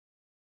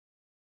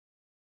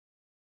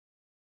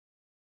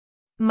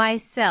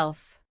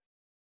Myself.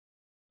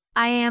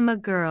 I am a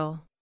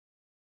girl.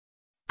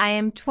 I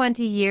am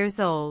 20 years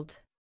old.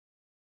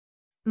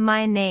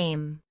 My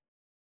name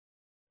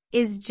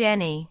is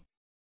Jenny.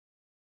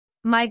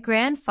 My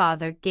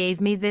grandfather gave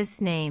me this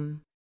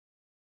name.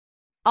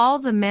 All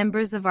the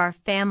members of our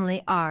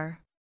family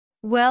are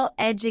well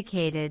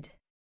educated.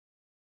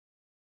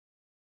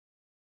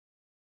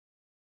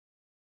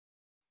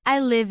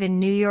 I live in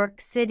New York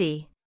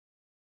City.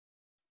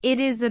 It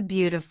is a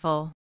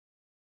beautiful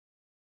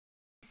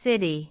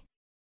city.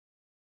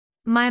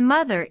 My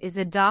mother is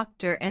a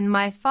doctor and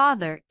my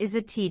father is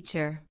a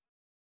teacher.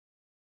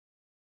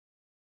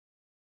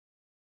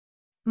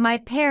 My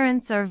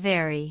parents are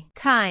very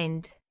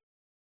kind.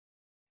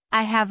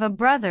 I have a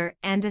brother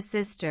and a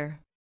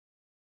sister.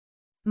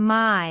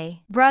 My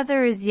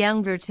brother is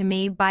younger to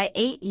me by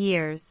 8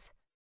 years.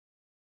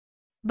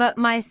 But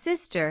my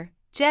sister,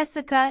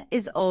 Jessica,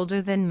 is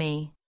older than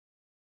me.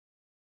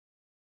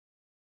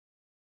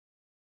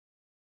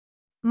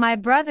 My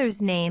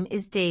brother's name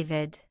is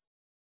David.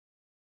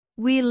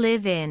 We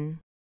live in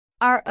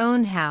our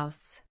own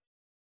house.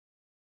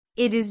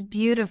 It is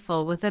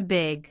beautiful with a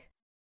big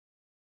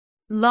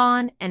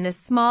lawn and a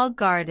small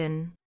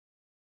garden.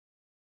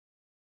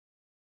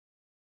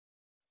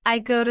 I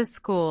go to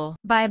school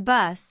by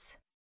bus.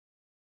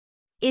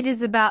 It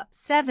is about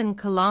 7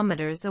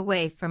 kilometers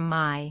away from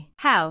my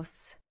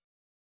house.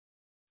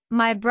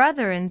 My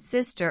brother and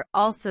sister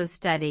also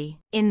study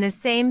in the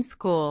same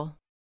school.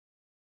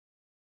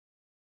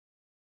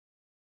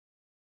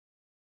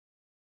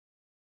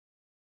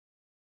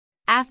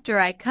 After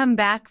I come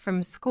back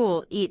from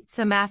school, eat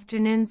some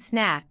afternoon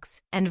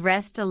snacks and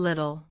rest a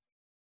little.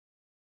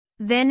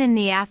 Then in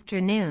the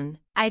afternoon,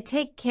 I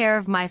take care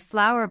of my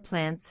flower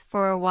plants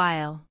for a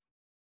while.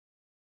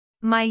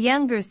 My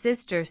younger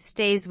sister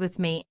stays with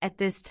me at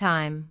this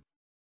time.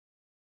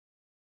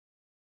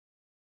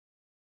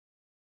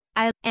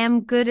 I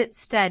am good at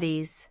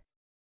studies.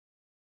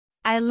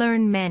 I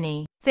learn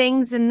many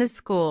things in the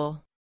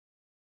school.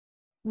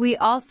 We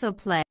also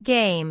play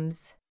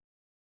games.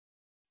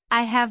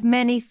 I have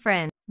many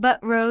friends, but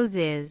Rose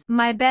is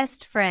my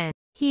best friend.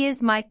 He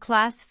is my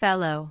class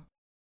fellow.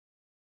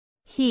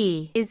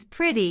 He is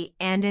pretty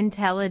and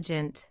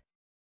intelligent.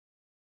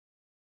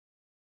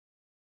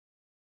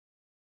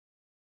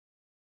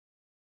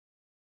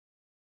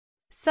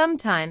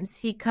 Sometimes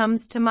he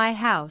comes to my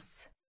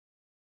house.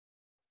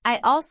 I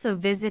also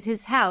visit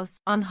his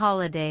house on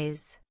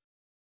holidays.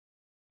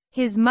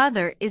 His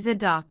mother is a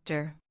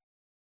doctor.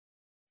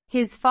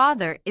 His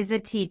father is a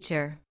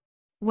teacher.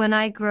 When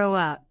I grow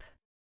up,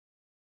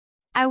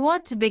 I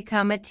want to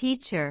become a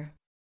teacher.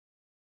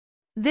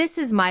 This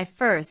is my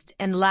first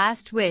and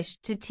last wish,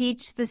 to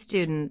teach the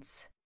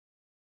students.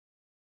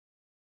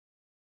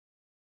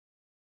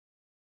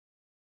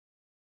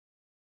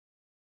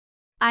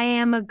 I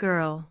am a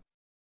girl.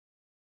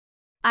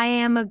 I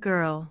am a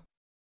girl.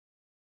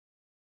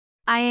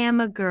 I am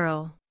a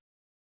girl.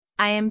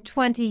 I am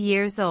 20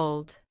 years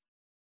old.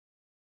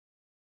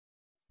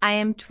 I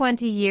am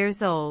 20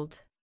 years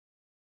old.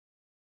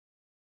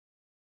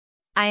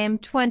 I am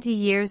 20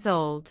 years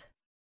old.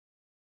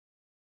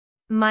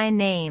 My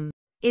name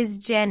is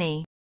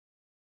Jenny.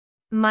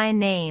 My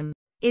name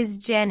is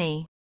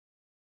Jenny.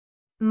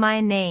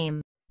 My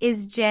name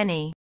is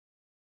Jenny.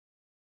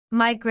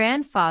 My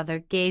grandfather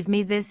gave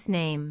me this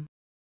name.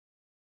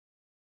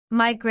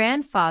 My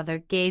grandfather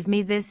gave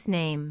me this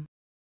name.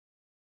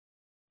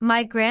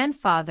 My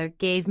grandfather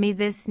gave me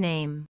this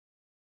name.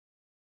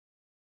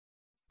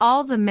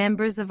 All the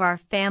members of our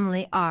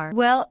family are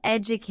well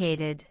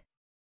educated.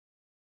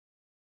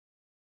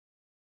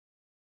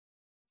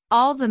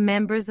 All the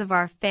members of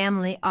our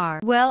family are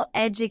well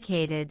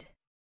educated.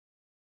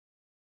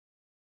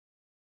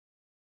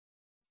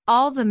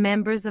 All the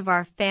members of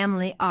our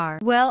family are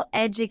well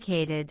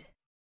educated.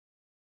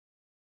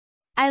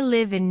 I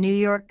live in New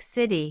York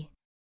City.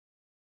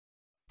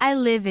 I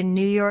live in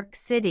New York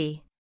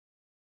City.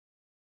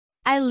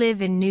 I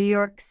live in New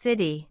York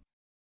City.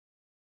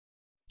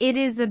 It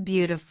is a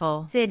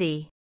beautiful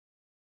city.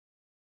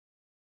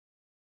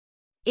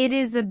 It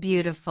is a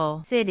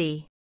beautiful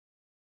city.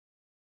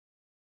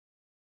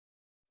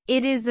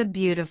 It is a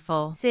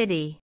beautiful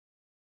city.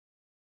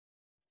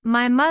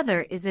 My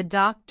mother is a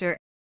doctor.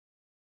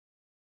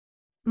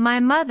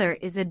 My mother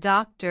is a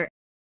doctor.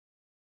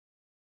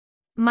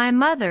 My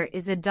mother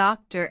is a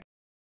doctor.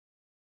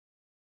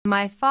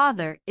 My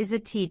father is a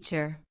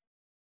teacher.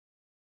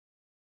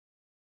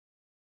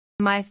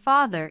 My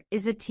father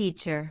is a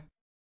teacher.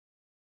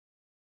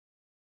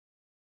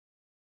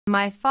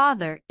 My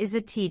father is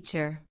a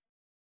teacher.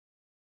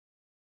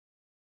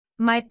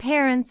 My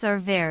parents are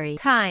very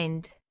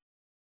kind.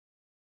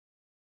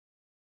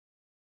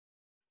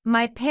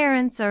 My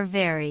parents are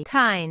very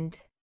kind.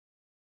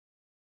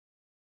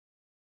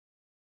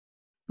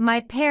 My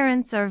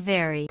parents are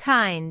very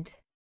kind.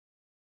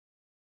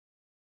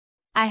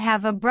 I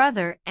have a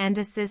brother and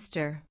a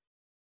sister.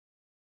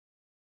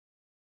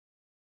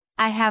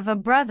 I have a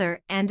brother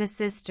and a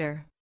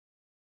sister.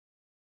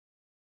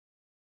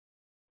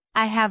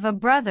 I have a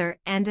brother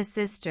and a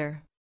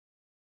sister.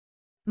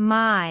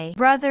 My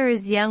brother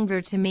is younger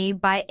to me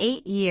by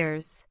 8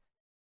 years.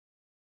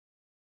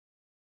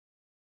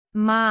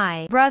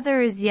 My brother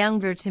is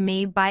younger to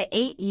me by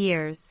 8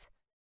 years.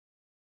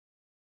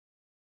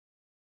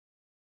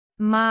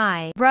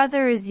 My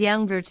brother is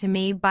younger to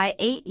me by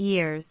 8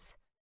 years.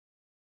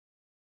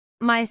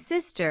 My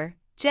sister,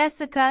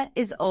 Jessica,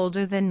 is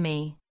older than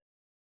me.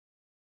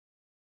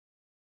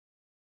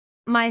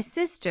 My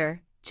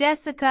sister,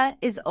 Jessica,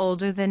 is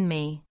older than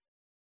me.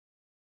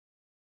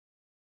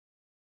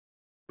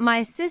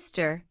 My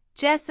sister,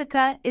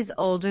 Jessica, is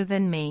older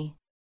than me.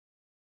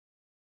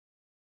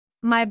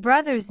 My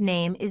brother's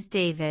name is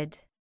David.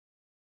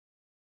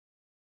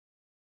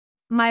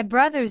 My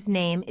brother's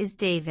name is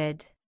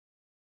David.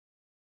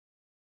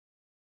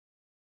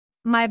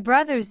 My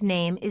brother's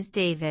name is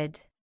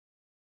David.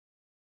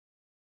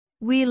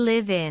 We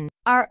live in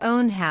our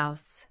own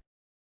house.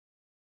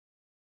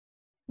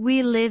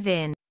 We live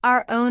in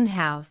our own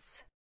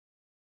house.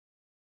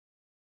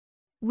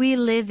 We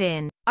live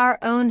in our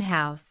own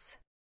house.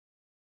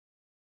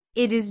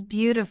 It is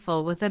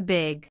beautiful with a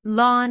big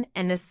lawn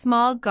and a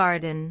small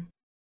garden.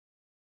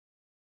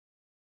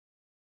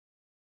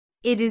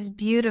 It is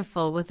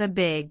beautiful with a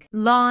big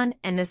lawn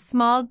and a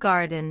small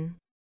garden.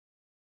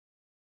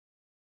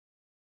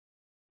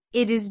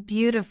 It is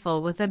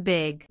beautiful with a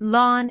big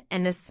lawn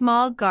and a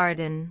small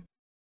garden.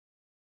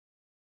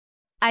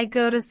 I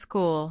go to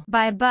school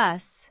by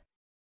bus.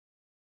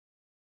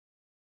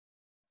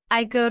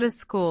 I go to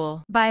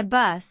school by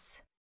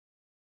bus.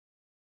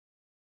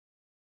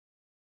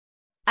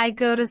 I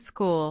go to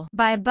school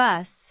by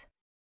bus.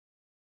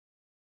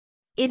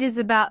 It is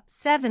about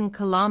 7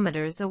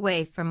 kilometers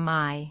away from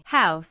my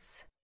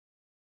house.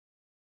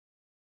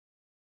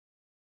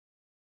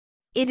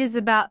 It is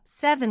about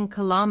 7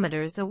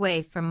 kilometers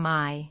away from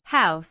my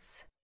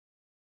house.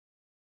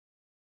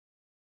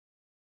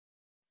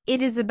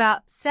 It is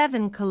about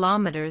 7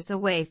 kilometers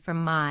away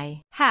from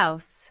my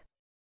house.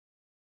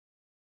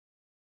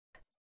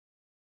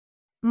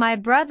 My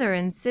brother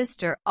and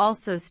sister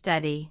also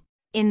study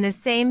in the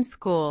same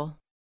school.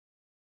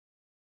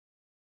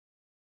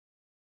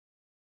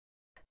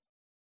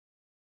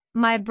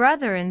 My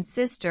brother and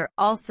sister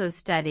also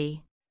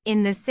study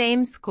in the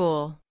same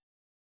school.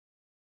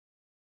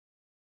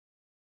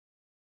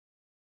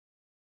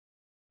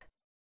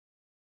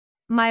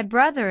 My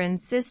brother and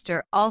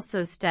sister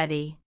also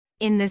study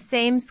in the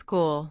same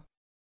school.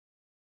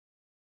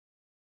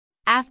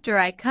 After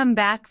I come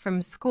back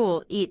from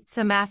school, eat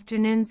some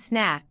afternoon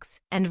snacks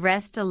and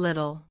rest a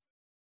little.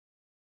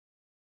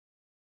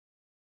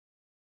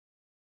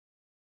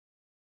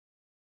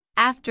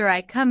 After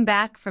I come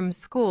back from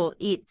school,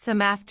 eat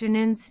some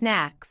afternoon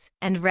snacks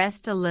and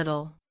rest a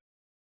little.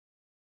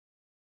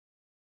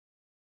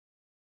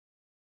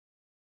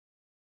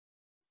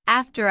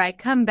 After I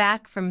come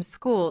back from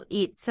school,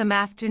 eat some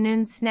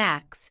afternoon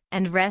snacks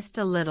and rest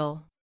a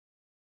little.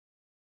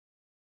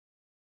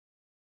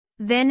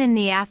 Then in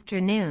the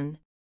afternoon.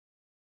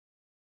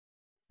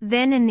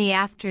 Then in the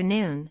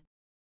afternoon.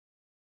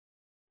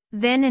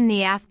 Then in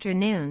the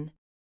afternoon.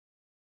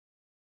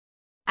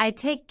 I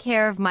take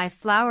care of my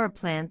flower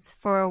plants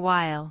for a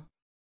while.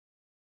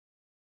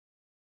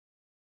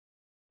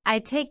 I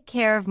take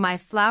care of my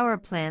flower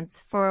plants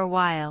for a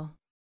while.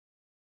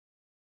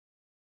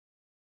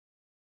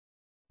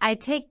 I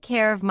take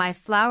care of my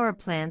flower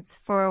plants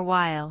for a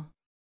while.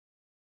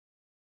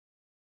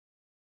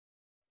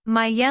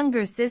 My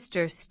younger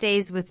sister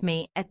stays with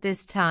me at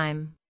this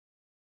time.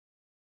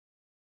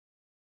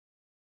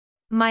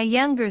 My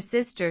younger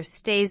sister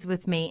stays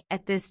with me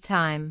at this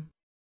time.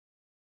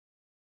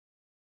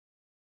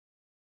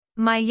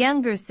 My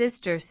younger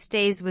sister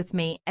stays with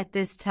me at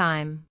this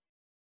time.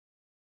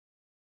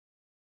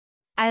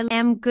 I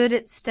am good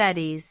at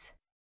studies.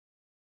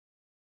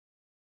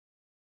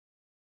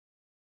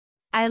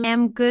 I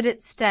am good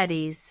at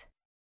studies.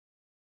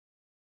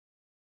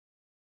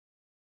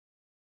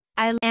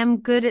 I am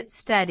good at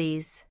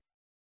studies.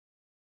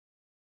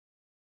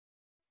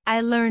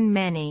 I learn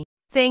many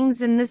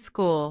things in the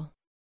school.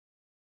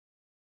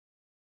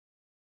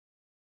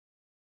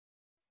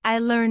 I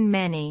learn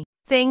many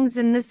things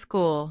in the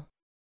school.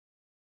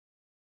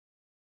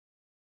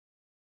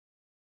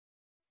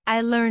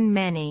 I learn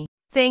many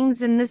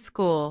things in the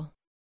school.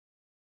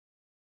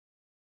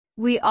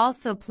 We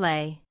also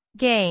play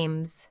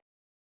games.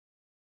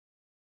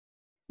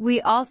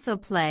 We also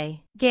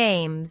play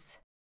games.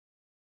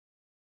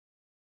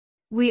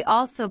 We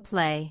also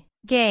play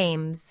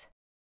games.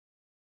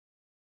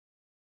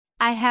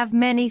 I have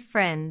many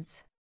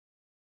friends.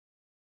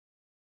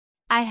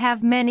 I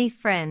have many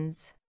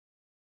friends.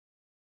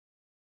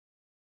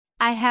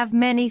 I have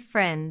many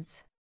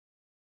friends.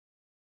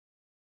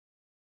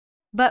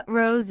 But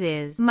Rose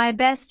is my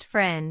best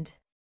friend.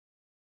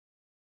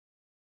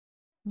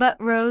 But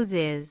Rose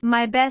is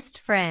my best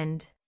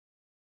friend.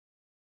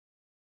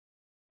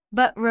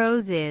 But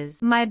Rose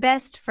is my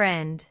best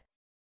friend.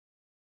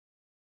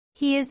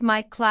 He is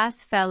my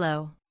class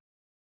fellow.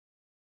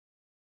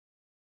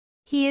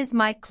 He is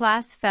my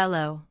class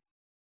fellow.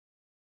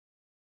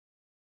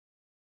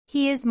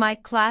 He is my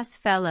class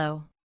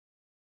fellow.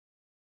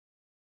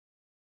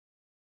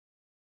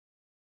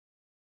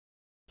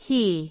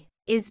 He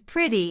is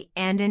pretty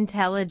and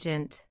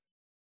intelligent.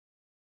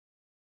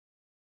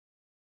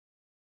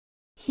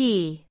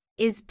 He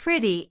is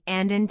pretty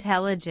and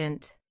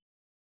intelligent.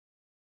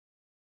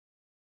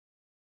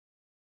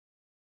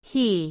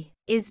 He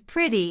is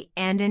pretty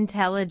and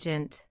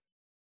intelligent.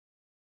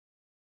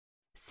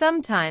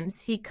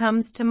 Sometimes he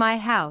comes to my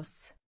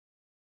house.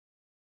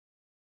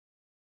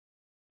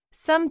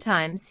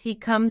 Sometimes he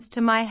comes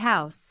to my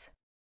house.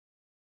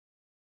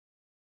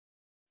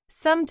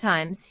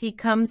 Sometimes he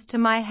comes to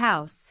my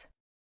house.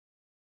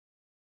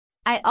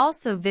 I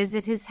also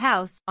visit his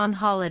house on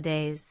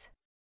holidays.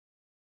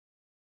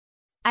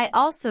 I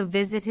also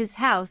visit his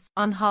house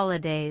on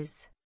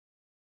holidays.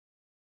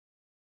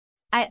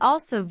 I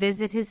also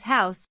visit his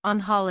house on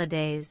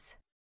holidays.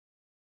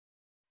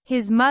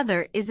 His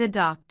mother is a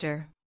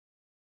doctor.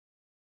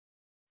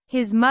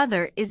 His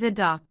mother is a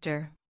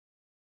doctor.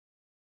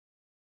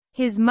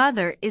 His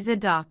mother is a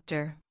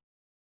doctor.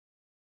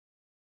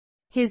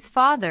 His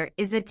father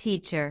is a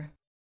teacher.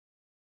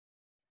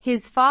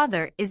 His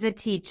father is a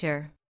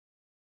teacher.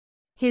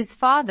 His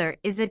father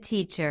is a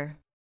teacher.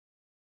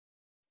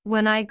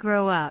 When I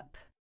grow up.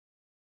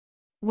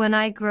 When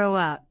I grow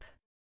up.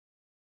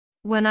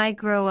 When I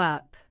grow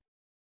up.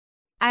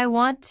 I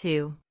want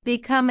to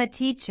become a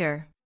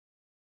teacher.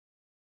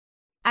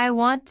 I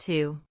want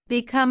to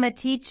become a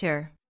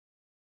teacher.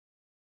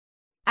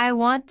 I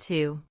want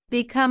to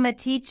become a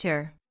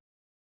teacher.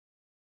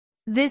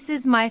 This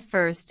is my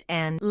first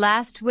and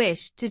last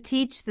wish to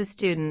teach the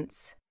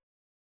students.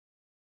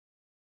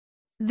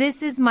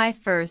 This is my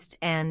first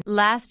and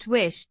last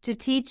wish to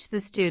teach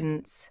the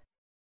students.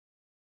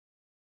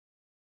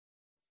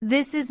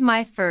 This is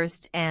my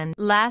first and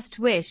last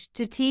wish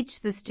to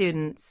teach the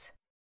students.